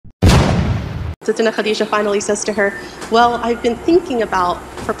Sayyidatuna Khadija finally says to her, well, I've been thinking about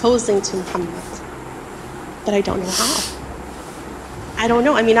proposing to Muhammad, but I don't know how. I don't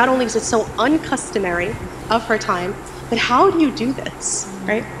know. I mean, not only is it so uncustomary of her time, but how do you do this,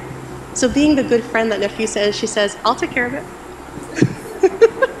 right? So being the good friend that Nafisa is, she says, I'll take care of it.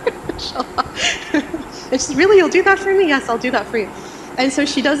 And she's, really, you'll do that for me? Yes, I'll do that for you. And so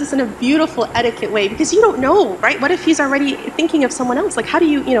she does this in a beautiful etiquette way, because you don't know, right? What if he's already thinking of someone else? Like, how do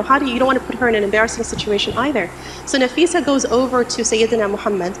you don't want to put her in an embarrassing situation either. So Nafisa goes over to Sayyidina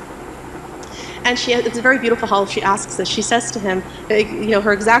Muhammad, and it's very beautiful how she asks this. She says to him,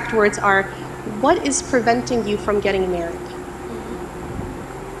 her exact words are, what is preventing you from getting married?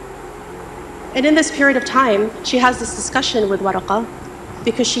 And in this period of time, she has this discussion with Waraqah,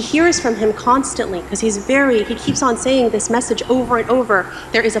 because she hears from him constantly, because he keeps on saying this message over and over.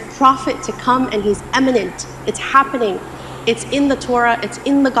 There is a prophet to come and he's imminent. It's happening. It's in the Torah, it's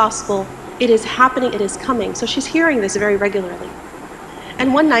in the gospel. It is happening, it is coming. So she's hearing this very regularly.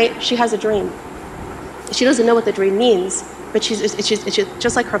 And one night she has a dream. She doesn't know what the dream means, but it's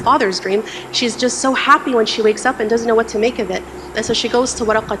just like her father's dream. She's just so happy when she wakes up and doesn't know what to make of it. And so she goes to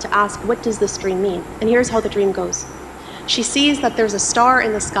Waraqah to ask, what does this dream mean? And here's how the dream goes. She sees that there's a star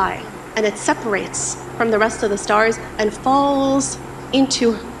in the sky, and it separates from the rest of the stars and falls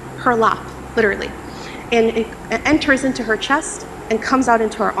into her lap, literally. And it enters into her chest and comes out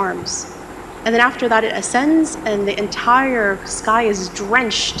into her arms. And then after that it ascends, and the entire sky is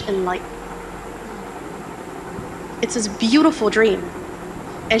drenched in light. It's this beautiful dream.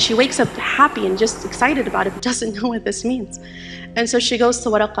 And she wakes up happy and just excited about it, but doesn't know what this means. And so she goes to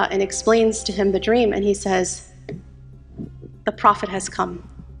Waraqah and explains to him the dream, and he says, the Prophet has come.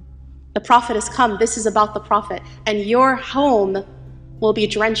 The Prophet has come. This is about the Prophet. And your home will be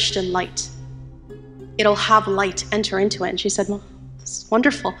drenched in light. It'll have light enter into it. And she said, well, it's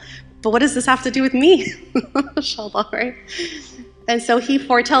wonderful. But what does this have to do with me? Inshallah, right? And so he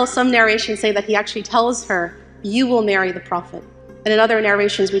foretells, some narrations say that he actually tells her, you will marry the Prophet. And in other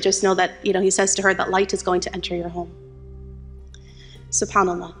narrations, we just know that, he says to her that light is going to enter your home.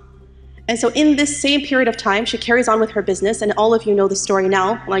 SubhanAllah. And so in this same period of time, she carries on with her business, and all of you know the story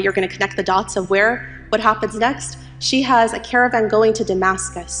now. Well, you're going to connect the dots of what happens next. She has a caravan going to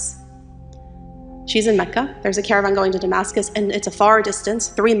Damascus. She's in Mecca. There's a caravan going to Damascus, and it's a far distance,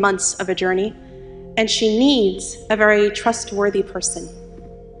 3 months of a journey. And she needs a very trustworthy person.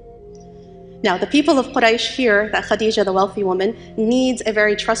 Now, the people of Quraysh hear that Khadija, the wealthy woman, needs a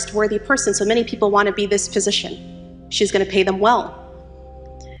very trustworthy person. So many people want to be this position. She's going to pay them well.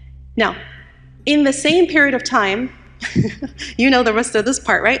 Now, in the same period of time, you know the rest of this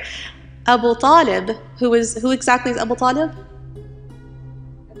part, right? Abu Talib, who exactly is Abu Talib?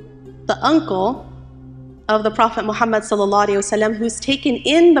 The uncle of the Prophet Muhammad sallallahu alaihi wasallam, who's taken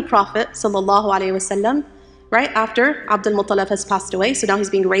in the Prophet sallallahu alaihi wasallam, right after Abdul Muttalib has passed away. So now he's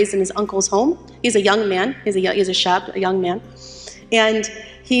being raised in his uncle's home. He's a young man. He's a shab, a young man, and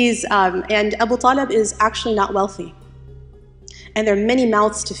and Abu Talib is actually not wealthy. And there are many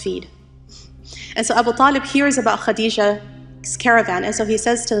mouths to feed. And so Abu Talib hears about Khadija's caravan, and so he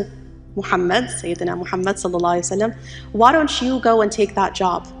says to Muhammad, Sayyidina Muhammad sallallahu alaihi wasallam, why don't you go and take that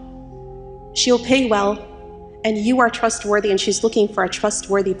job? She'll pay well, and you are trustworthy, and she's looking for a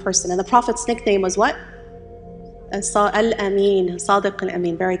trustworthy person. And the Prophet's nickname was what? Al-Amin, Sadiq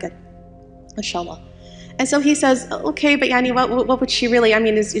al-Amin. Very good. Inshallah. And so he says, okay, but what would she really, am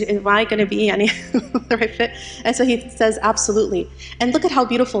I going to be the right fit? And so he says, absolutely. And look at how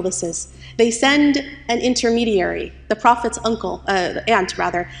beautiful this is. They send an intermediary, the Prophet's aunt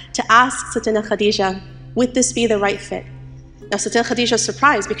rather, to ask Sayyidatuna Khadija, would this be the right fit? Now Sayyidatuna Khadija is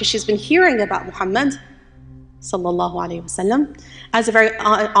surprised, because she's been hearing about Muhammad sallallahu alaihi wasallam as a very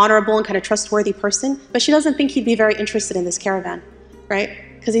honorable and kind of trustworthy person, but she doesn't think he'd be very interested in this caravan, right?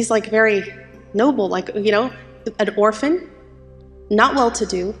 Because he's like very noble, like, an orphan, not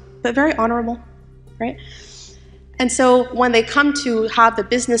well-to-do, but very honorable, right? And so when they come to have the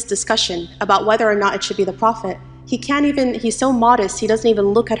business discussion about whether or not it should be the Prophet, he's so modest, he doesn't even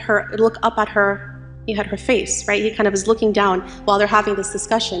look up at her, at her face, right? He kind of is looking down while they're having this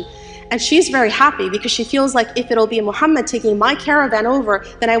discussion. And she's very happy, because she feels like if it'll be Muhammad taking my caravan over,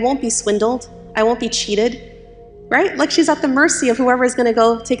 then I won't be swindled, I won't be cheated, right? Like, she's at the mercy of whoever is going to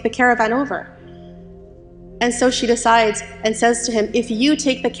go take the caravan over. And so she decides and says to him, if you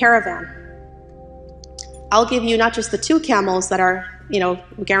take the caravan, I'll give you not just the 2 camels that are,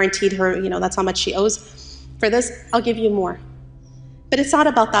 guaranteed her, that's how much she owes for this, I'll give you more. But it's not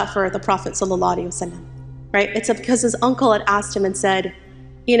about that for the Prophet sallallahu alaihi wasallam, right? It's because his uncle had asked him and said,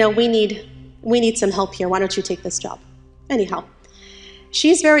 we need some help here. Why don't you take this job? Anyhow.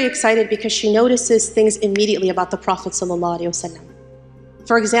 She's very excited because she notices things immediately about the Prophet ﷺ.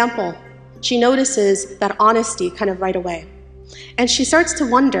 For example, she notices that honesty kind of right away. And she starts to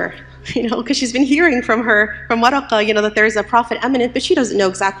wonder, because she's been hearing from Waraqah, that there's a prophet eminent, but she doesn't know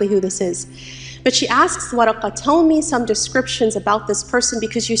exactly who this is. But she asks Waraqah, tell me some descriptions about this person,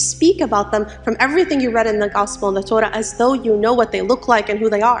 because you speak about them from everything you read in the Gospel and the Torah as though you know what they look like and who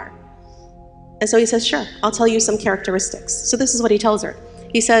they are. And so he says, sure, I'll tell you some characteristics. So this is what he tells her.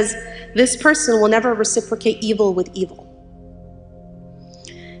 He says, this person will never reciprocate evil with evil.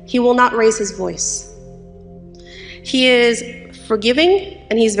 He will not raise his voice. He is forgiving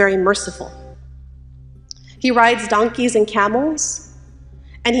and he's very merciful. He rides donkeys and camels,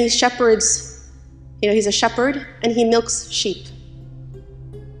 and he shepherds, he's a shepherd, and he milks sheep.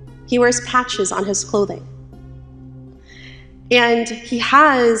 He wears patches on his clothing. And he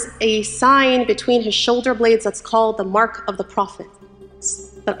has a sign between his shoulder blades that's called the mark of the prophet,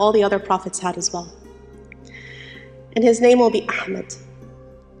 that all the other prophets had as well. And his name will be Ahmed.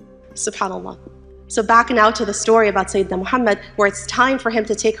 SubhanAllah. So back now to the story about Sayyidina Muhammad, where it's time for him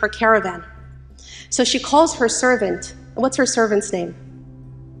to take her caravan. So she calls her servant. What's her servant's name?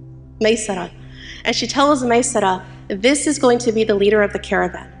 Maysara. And she tells Maysara, this is going to be the leader of the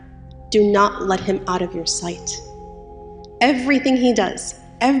caravan. Do not let him out of your sight. Everything he does,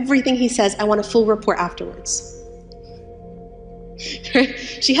 everything he says, I want a full report afterwards.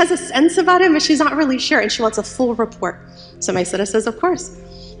 She has a sense about him, but she's not really sure, and she wants a full report. So Maysara says, of course.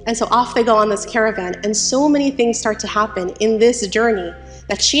 And so off they go on this caravan, and so many things start to happen in this journey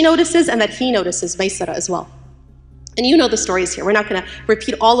that she notices and that he notices, Maysara as well. And you know the stories here. We're not going to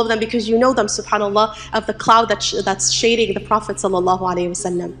repeat all of them because you know them, subhanAllah, of the cloud that's shading the Prophet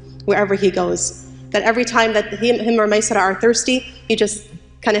ﷺ wherever he goes. That every time that him or Maysara are thirsty, he just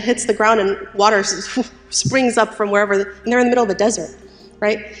kind of hits the ground and water springs up from wherever, and they're in the middle of a desert,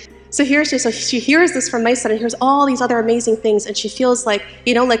 right? So she hears this from Maysara and hears all these other amazing things, and she feels like,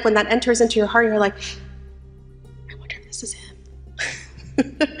 like when that enters into your heart, you're like, I wonder if this is him.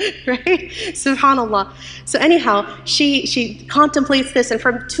 Right? SubhanAllah. So anyhow, she contemplates this, and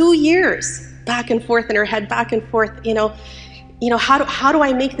for 2 years, back and forth in her head, back and forth, how do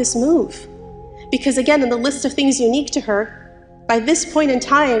I make this move? Because again, in the list of things unique to her, by this point in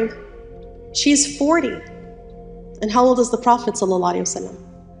time, she's 40. And how old is the Prophet ﷺ?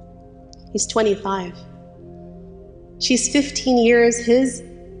 He's 25. She's 15 years his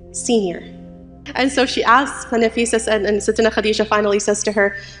senior. And so she asks Nafisa, and Sayyidina Khadija finally says to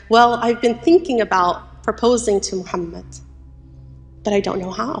her, well, I've been thinking about proposing to Muhammad, but I don't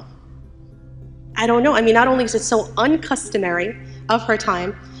know how. I don't know. I mean, not only is it so uncustomary of her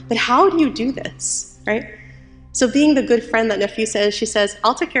time, but how do you do this, right? So being the good friend that Nafisa is, she says,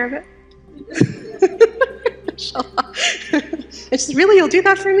 I'll take care of it. And she's, really, you'll do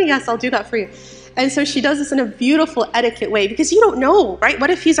that for me? Yes, I'll do that for you. And so she does this in a beautiful etiquette way, because you don't know, right? What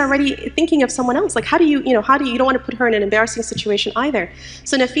if he's already thinking of someone else? Like, you don't want to put her in an embarrassing situation either.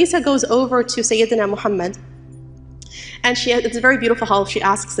 So Nafisa goes over to Sayyidina Muhammad, and it's very beautiful how she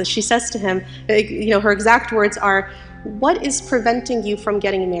asks this. She says to him, her exact words are, what is preventing you from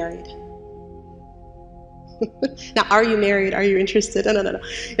getting married? Now, are you married? Are you interested? No.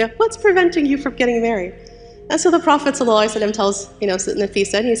 What's preventing you from getting married? And so the Prophet ﷺ tells,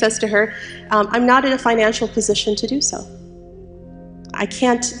 Nafisa, and he says to her, I'm not in a financial position to do so. I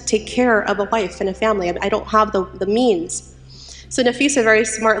can't take care of a wife and a family. I don't have the means. So Nafisa very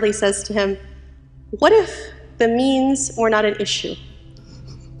smartly says to him, what if the means were not an issue?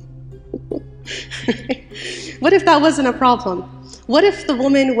 What if that wasn't a problem? What if the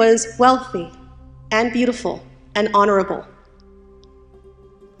woman was wealthy and beautiful and honorable?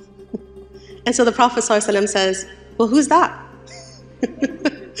 And so the Prophet ﷺ says, well, who's that?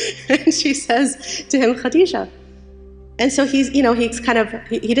 And she says to him, Khadija. And so he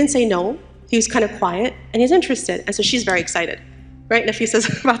didn't say no. He was kind of quiet, and he's interested. And so she's very excited, right?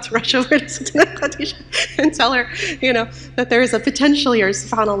 Nafisa's about to rush over to Khadija and tell her, that there is a potential here,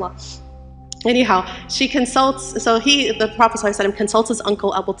 subhanAllah. Anyhow, she consults, the Prophet ﷺ consults his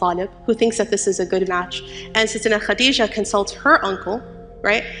uncle Abu Talib, who thinks that this is a good match. And Sayyidina Khadija consults her uncle,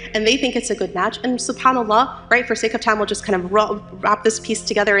 right? And they think it's a good match. And subhanAllah, right, for sake of time, we'll just kind of wrap this piece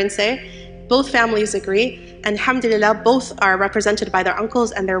together and say, both families agree, and alhamdulillah, both are represented by their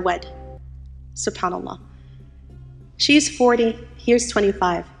uncles and they're wed. SubhanAllah. She's 40, he's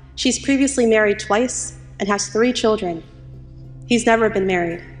 25. She's previously married twice and has 3 children. He's never been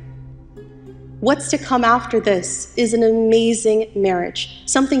married. What's to come after this is an amazing marriage.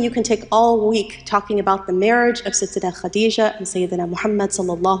 Something you can take all week talking about the marriage of Sayyidina Khadija and Sayyidina Muhammad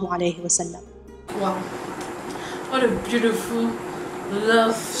sallallahu alayhi wa sallam. Wow. What a beautiful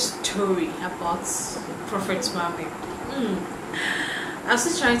love story about Prophet Muhammad. I'm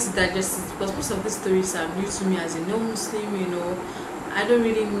still trying to digest it because most of these stories are new to me as a non-Muslim. You know, I don't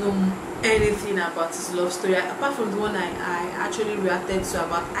really know anything about his love story apart from the one I actually reacted to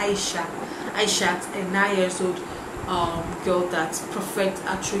about Aisha, a 9 years old girl that Prophet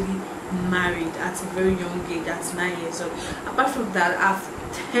actually married at a very young age, at 9 years old. Apart from that,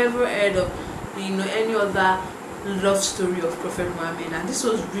 I've never heard of any other love story of Prophet Muhammad, and this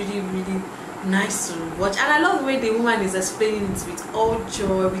was really nice to watch. And I love the way the woman is explaining it with all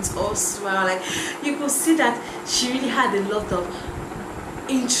joy, with all smile. Like, you could see that she really had a lot of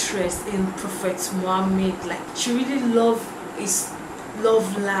interest in Prophet Muhammad. Like, she really loved his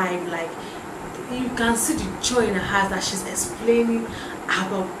love life. Like, you can see the joy in her heart that she's explaining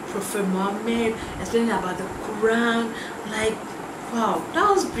about Prophet Muhammad, explaining about the Quran. Like, wow, that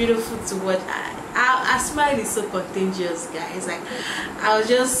was beautiful to watch. Our smile is so contagious, guys. Like, I was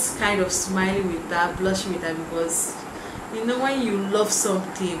just kind of smiling with that, blushing with that, because you know, when you love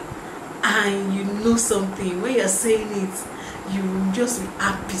something and you know something, when you're saying it, you just be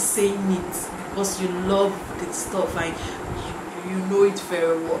happy saying it because you love the stuff and you know it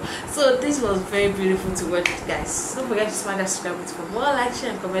very well. So this was very beautiful to watch, guys. Don't forget to smash that subscribe button for more, like,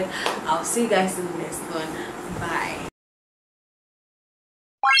 share and comment. I'll see you guys in the next one. Bye.